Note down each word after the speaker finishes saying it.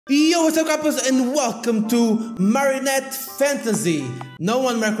Yo, what's up, couples, and welcome to Marionette Fantasy. No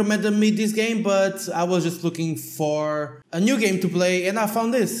one recommended me this game, but I was just looking for a new game to play, and I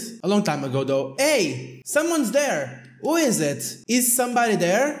found this a long time ago, though. Hey, someone's there. Who is it? Is somebody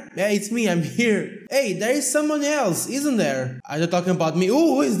there? Yeah, it's me, I'm here. Hey, there is someone else, isn't there? Are you talking about me?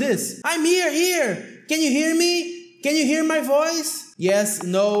 Ooh, who is this? I'm here. Can you hear me? Can you hear my voice? Yes,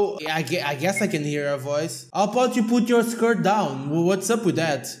 no, I guess I can hear a voice. How about you put your skirt down? What's up with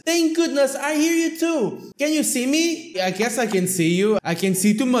that? Thank goodness, I hear you too. Can you see me? I guess I can see you. I can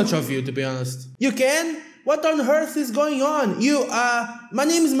see too much of you, to be honest. You can? What on earth is going on? My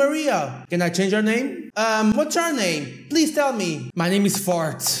name is Maria. Can I change your name? What's your name? Please tell me. My name is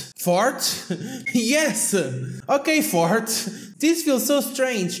Fart. Fart? Yes. Okay, Fart. This feels so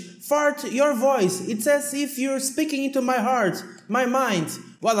strange. Fart, your voice. It's as if you're speaking into my heart, my mind.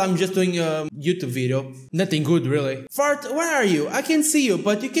 Well, I'm just doing a YouTube video. Nothing good, really. Fart, where are you? I can see you,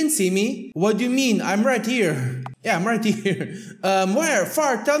 but you can see me. What do you mean? I'm right here. Yeah, I'm right here. Where?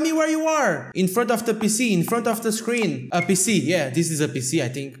 Fart, tell me where you are. In front of the PC, in front of the screen. A PC, yeah, this is a PC, I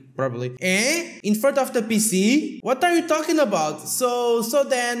think. Probably. In front of the PC? What are you talking about? So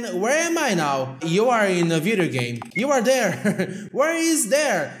then, where am I now? You are in a video game. You are there. Where is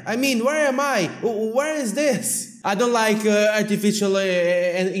there? I mean, where am I? Where is this? I don't like artificial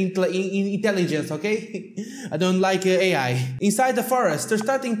intelligence, okay? I don't like AI. Inside the forest, the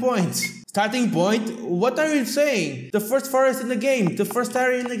starting point. Starting point? What are you saying? The first forest in the game, the first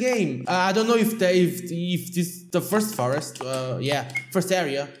area in the game. I don't know if this the first forest. Yeah, first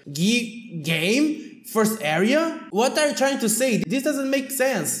area. Game? First area? What are you trying to say? This doesn't make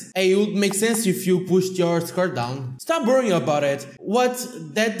sense. Hey, it would make sense if you pushed your skirt down. Stop worrying about it. What?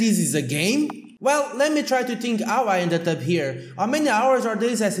 That this is a game? Well, let me try to think how I ended up here. How many hours or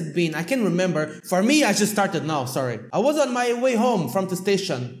days has it been? I can't remember. For me, I just started now, sorry. I was on my way home from the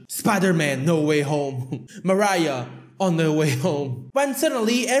station. Spider-Man, no way home. Mariah, on the way home. When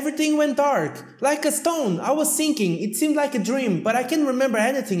suddenly everything went dark. Like a stone. I was thinking. It seemed like a dream, but I can't remember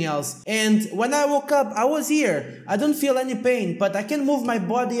anything else. And when I woke up, I was here. I don't feel any pain, but I can't move my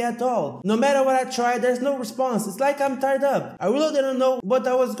body at all. No matter what I try, there's no response. It's like I'm tied up. I really didn't know what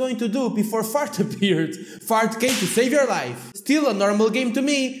I was going to do before Fart appeared. Fart came to save your life. Still a normal game to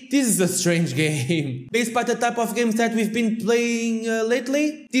me. This is a strange game. Based by the type of games that we've been playing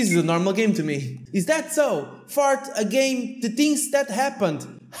lately, this is a normal game to me. Is that so? Fart, a game, the things that happened.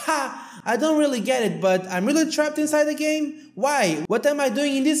 Ha! I don't really get it, but I'm really trapped inside the game? Why? What am I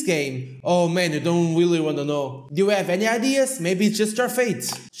doing in this game? Oh man, you don't really want to know. Do you have any ideas? Maybe it's just your fate.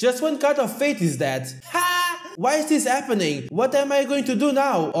 Just one cut of fate is that. Ha! Why is this happening? What am I going to do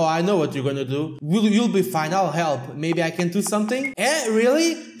now? Oh, I know what you're gonna do. You'll be fine, I'll help. Maybe I can do something?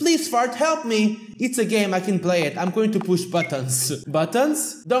 Really? Please, Fart, help me. It's a game, I can play it. I'm going to push buttons.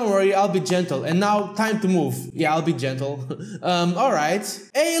 Buttons? Don't worry, I'll be gentle. And now, time to move. Yeah, I'll be gentle. Alright.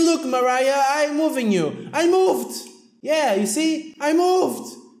 Hey, look, Mariah, I'm moving you. I moved. Yeah, you see? I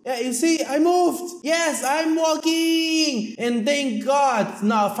moved. Yeah, you see, I moved. Yes, I'm walking. And thank God.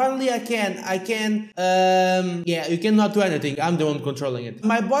 Now, finally I can. Yeah, you cannot do anything. I'm the one controlling it.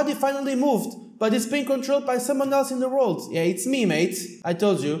 My body finally moved, but it's being controlled by someone else in the world. Yeah, it's me, mate. I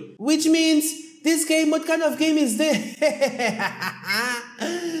told you. Which means, this game, what kind of game is this?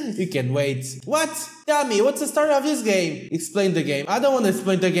 You can wait. What? Tell me, what's the story of this game? Explain the game. I don't want to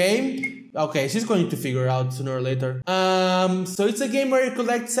explain the game. Okay, she's going to figure out sooner or later. So it's a game where you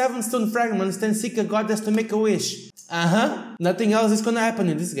collect 7 stone fragments, then seek a goddess to make a wish. Nothing else is gonna happen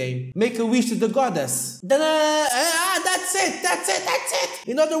in this game. Make a wish to the goddess. Then, that's it.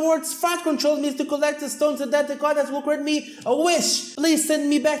 In other words, Fart control means to collect the stones and that the goddess will grant me a wish. Please send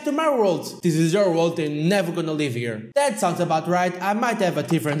me back to my world. This is your world and never gonna live here. That sounds about right. I might have a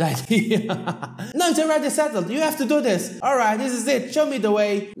different idea. No, it's already settled. You have to do this. Alright, this is it. Show me the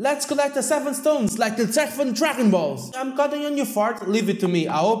way. Let's collect the 7 stones like the 7 Dragon Balls. I'm counting on you, Fart. Leave it to me.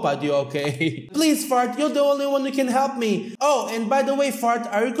 I hope I do okay. Please, Fart, you're the only one who can help me. Oh, and by the way, Fart,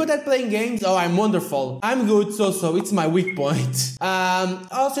 are you good at playing games? Oh, I'm wonderful. I'm good, so it's my weak point.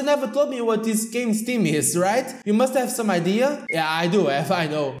 Also, you never told me what this game's theme is, right? You must have some idea? Yeah, I do have, I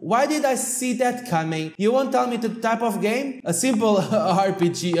know. Why did I see that coming? You won't tell me the type of game? A simple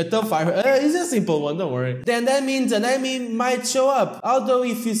RPG, a tough fire. It's a simple one, don't worry. Then that means an enemy might show up. Although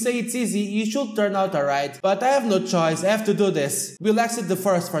if you say it's easy, you should turn out alright. But I have no choice, I have to do this. We'll exit the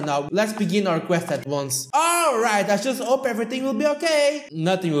forest for now. Let's begin our quest at once. Alright, I just hope everything will be okay.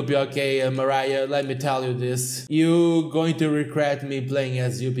 Nothing will be okay, Mariah. Let me tell you this. You're going to regret me playing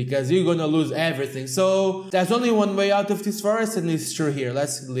as you because you're gonna lose everything. So there's only one way out of this forest, and it's through here.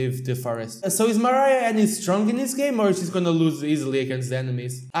 Let's leave the forest. So is Mariah any strong in this game, or is she gonna lose easily against the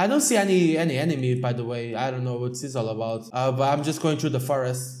enemies? I don't see any enemy, by the way. I don't know what this is all about. But I'm just going through the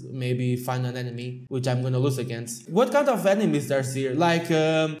forest, maybe find an enemy which I'm gonna lose against. What kind of enemies there's here? Like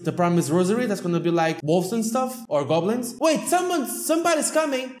the Promised Rosary, that's gonna be like wolves and stuff, or goblins. Wait, somebody's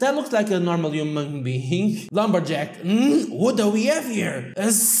coming. That looks like a normal human being. Lumberjack. What do we have here?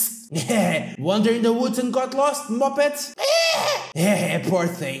 Wander in the woods and got lost, Muppet? Poor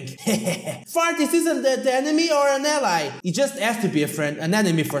thing. Fart, this isn't the enemy or an ally. He just has to be a friend, an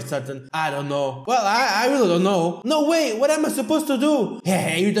enemy for certain. I don't know. Well, I really don't know. No way, what am I supposed to do?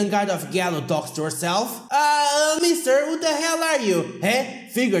 You're the kind of gal who talks to herself. Mister, who the hell are you?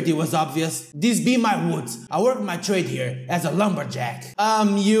 Figured it was obvious. This be my woods. I work my trade here as a lumberjack.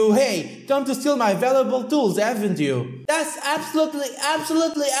 Hey, come to steal my valuable tools, haven't you? That's absolutely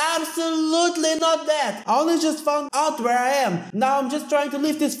not that. I only just found out where I am. Now I'm just trying to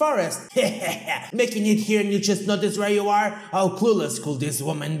leave this forest. Making it here and you just notice where you are? How clueless could this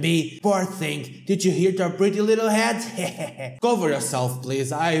woman be? Poor thing. Did you hear her pretty little head? Cover yourself,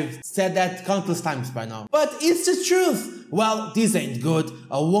 please. I've said that countless times by now. But it's the truth. Well, this ain't good.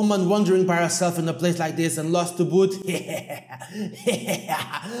 A woman wandering by herself in a place like this and lost to boot.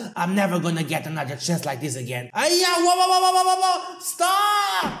 I'm never gonna get another chance like this again. Whoa,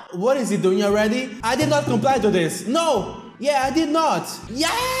 stop! What is he doing already? I did not comply to this. No! Yeah, I did not. Yeah!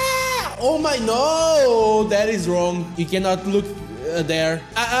 Oh my, no! That is wrong. You cannot look there.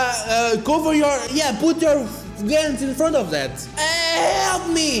 Cover your... Yeah, put your hands in front of that. Help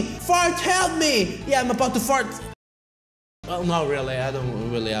me! Fart, help me! Yeah, I'm about to fart. Well, not really, I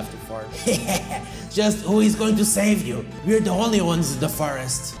don't really have to fart. Just who is going to save you? We're the only ones in the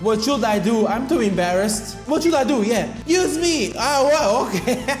forest. What should I do? I'm too embarrassed. What should I do? Yeah. Use me! Oh, well,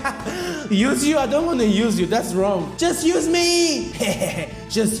 okay. Use you? I don't want to use you, that's wrong. Just use me!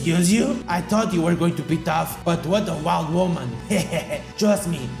 Just use you? I thought you were going to be tough, but what a wild woman. Trust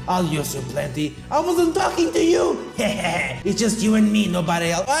me, I'll use you plenty. I wasn't talking to you. It's just you and me,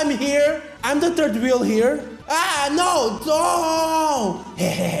 nobody else. I'm here. I'm the third wheel here. No!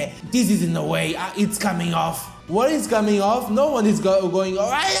 This is in the way. It's coming off. What is coming off? No one is going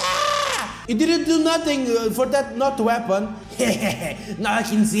off. It didn't do nothing for that not to happen. Now I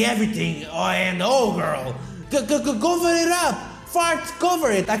can see everything. Girl. Cover it up. Fart,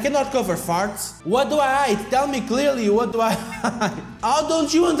 cover it. I cannot cover farts. What do I hide? Tell me clearly, what do I hide? How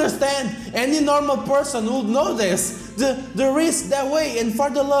don't you understand? Any normal person would know this. The risk that way, and for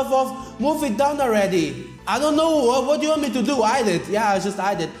the love of, move it down already. I don't know, what do you want me to do? Hide it. Yeah, I just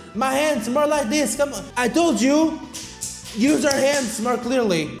hide it. My hands, more like this, come on. I told you. Use your hands more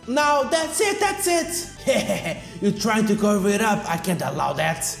clearly. Now, that's it. You're trying to cover it up. I can't allow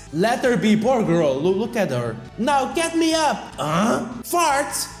that. Let her be, poor girl. Look at her. Now, get me up.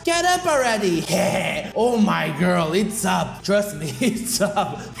 Farts, get up already. Oh my girl, it's up. Trust me, it's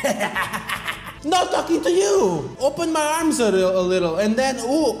up. Not talking to you. Open my arms a little and then,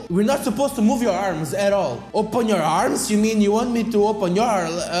 we're not supposed to move your arms at all. Open your arms? You mean you want me to open your...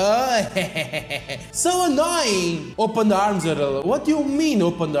 So annoying. Open the arms a little. What do you mean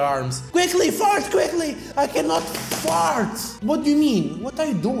open the arms? Quickly, fart, quickly. I cannot fart. What do you mean? What are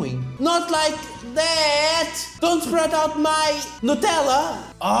you doing? Not like that. Don't spread out my Nutella.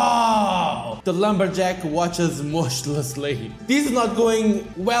 Oh, the lumberjack watches motionlessly. This is not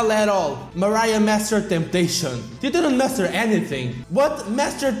going well at all. Mariah mastered temptation. You didn't master anything. What?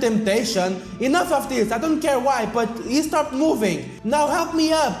 Mastered temptation? Enough of this. I don't care why, but he stopped moving. Now help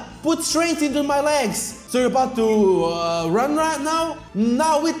me up. Put strength into my legs. So you're about to run right now?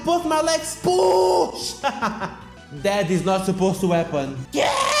 Now with both my legs, push! That is not supposed to happen.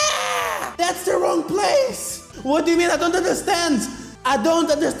 Yeah! That's the wrong place. What do you mean? I don't understand. I don't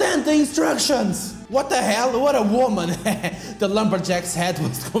understand the instructions. What the hell? What a woman. The lumberjack's head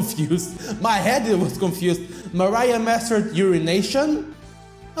was confused. My head was confused. Mariah mastered urination?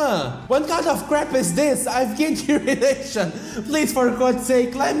 What kind of crap is this? I've gained urination. Please, for God's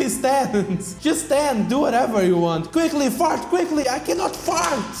sake, let me stand. Just stand, do whatever you want. Quickly, fart, quickly. I cannot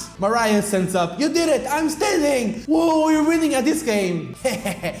fart. Mariah stands up. You did it, I'm standing. Whoa, you're winning at this game.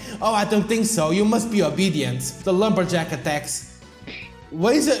 Oh, I don't think so. You must be obedient. The lumberjack attacks.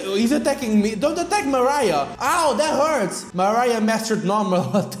 What is it? He's attacking me. Don't attack Mariah. Ow, that hurts. Mariah mastered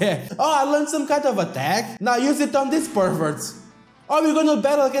normal attack. Oh, I learned some kind of attack. Now use it on these perverts. Are we gonna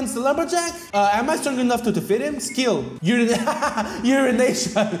battle against the lumberjack? Am I strong enough to defeat him? Skill.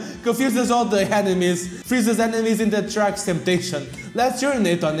 Urination. Confuses all the enemies. Freezes enemies in the track's temptation. Let's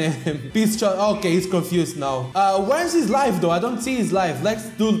urinate on him. Peace shot. Okay, he's confused now. Where's his life though? I don't see his life. Let's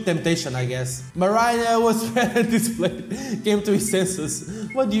do temptation, I guess. Mariah was displayed. Came to his senses.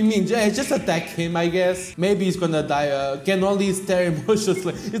 What do you mean? Just attack him, I guess. Maybe he's gonna die. Can only stare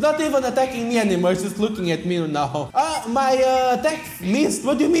emotionlessly. He's not even attacking me anymore. He's just looking at me now. My attack missed.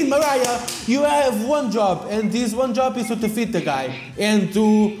 What do you mean, Mariah? You have one job, and this one job is to defeat the guy and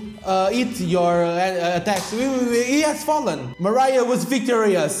to eat your attacks. He has fallen. Mariah was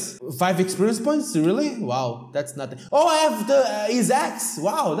victorious. 5 experience points? Really? Wow, that's nothing. Oh, I have his axe.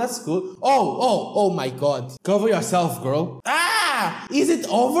 Wow, that's cool. Oh my god. Cover yourself, girl. Is it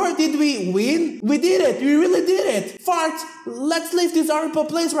over? Did we win? We did it. We really did it. Fart, let's leave this horrible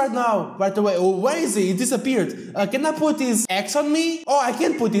place right now. By the way, where is he? He disappeared. Can I put his axe on me? Oh, I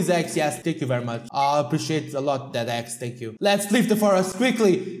can put his axe. Yes, thank you very much. I appreciate a lot that axe. Thank you. Let's leave the forest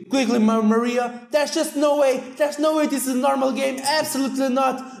quickly. Quickly, Maria. There's just no way. There's no way this is a normal game. Absolutely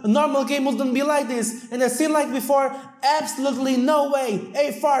not. A normal game wouldn't be like this. And I've seen like before. Absolutely no way.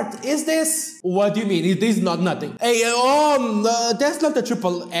 Hey, Fart, is this? What do you mean? It is not nothing. Hey, that's not the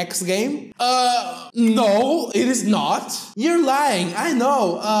triple X game. No, it is not. You're lying. I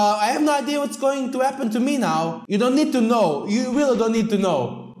know. I have no idea what's going to happen to me now. You don't need to know. You really don't need to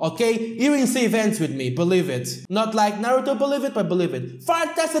know. Okay? Even save ends with me. Believe it. Not like Naruto, believe it, but believe it.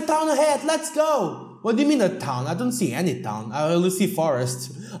 Fart, that's the town ahead. Let's go. What do you mean a town? I don't see any town. I only see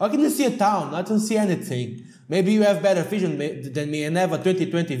forest. How can you see a town? I don't see anything. Maybe you have better vision than me and have a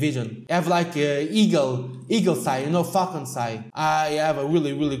 20/20 vision. I have like eagle sight, you know, falcon sight. I have a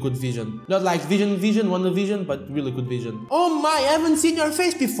really good vision. Not like vision, one vision, but really good vision. Oh my, I haven't seen your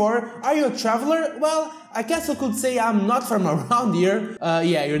face before. Are you a traveler? Well, I guess I could say I'm not from around here.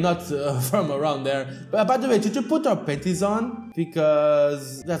 Yeah, you're not from around there. But by the way, did you put your panties on?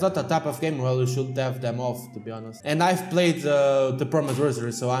 Because that's not the type of game where you should have them off, to be honest. And I've played the Promised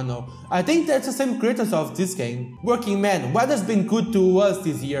Rosary, so I know. I think that's the same creators of this game. Working man, weather's been good to us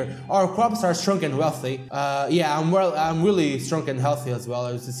this year. Our crops are strong and wealthy. Yeah, I'm really strong and healthy as well.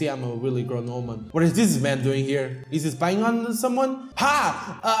 As you see, I'm a really grown woman. What is this man doing here? Is he spying on someone?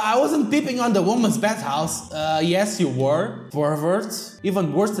 Ha! I wasn't peeping on the woman's bathhouse. Yes, you were. Pervert.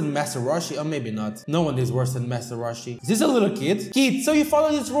 Even worse than Master Roshi. Or maybe not. No one is worse than Master Roshi. Is this a little kid? Kid, so you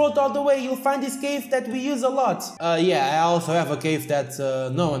follow this road all the way, you'll find this cave that we use a lot. Yeah, I also have a cave that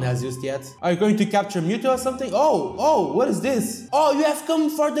no one has used yet. Are you going to capture Mewtwo or something? Oh, what is this? Oh, you have come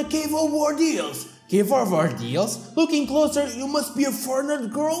for the Cave of Ordeals. Cave of Ordeals? Looking closer, you must be a foreigner,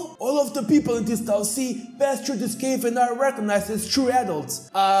 girl? All of the people in this town pass through this cave and are recognized as true adults.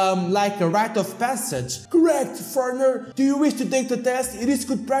 Like a rite of passage. Correct, foreigner. Do you wish to take the test? It is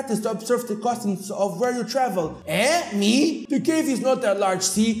good practice to observe the customs of where you travel. Me? The cave is not that large,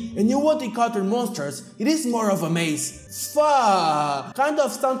 see? And you won't encounter monsters. It is more of a maze. Fuck! Kind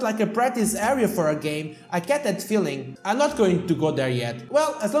of sounds like a practice area for a game. I get that feeling. I'm not going to go there yet.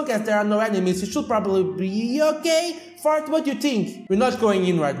 Well, as long as there are no enemies, you should probably be okay. Fart, what do you think? We're not going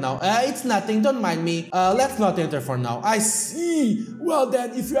in right now. It's nothing, don't mind me. Let's not enter for now. I see. Well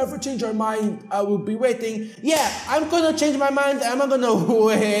then, if you ever change your mind, I will be waiting. Yeah, I'm gonna change my mind. I'm not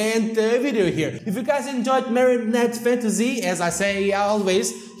gonna end the video here. If you guys enjoyed Marionette Fantasy, as I say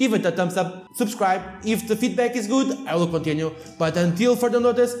always, give it a thumbs up, subscribe. If the feedback is good, I will continue. But until further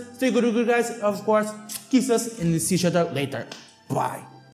notice, stay good guys, of course, kisses, and see each other later. Bye.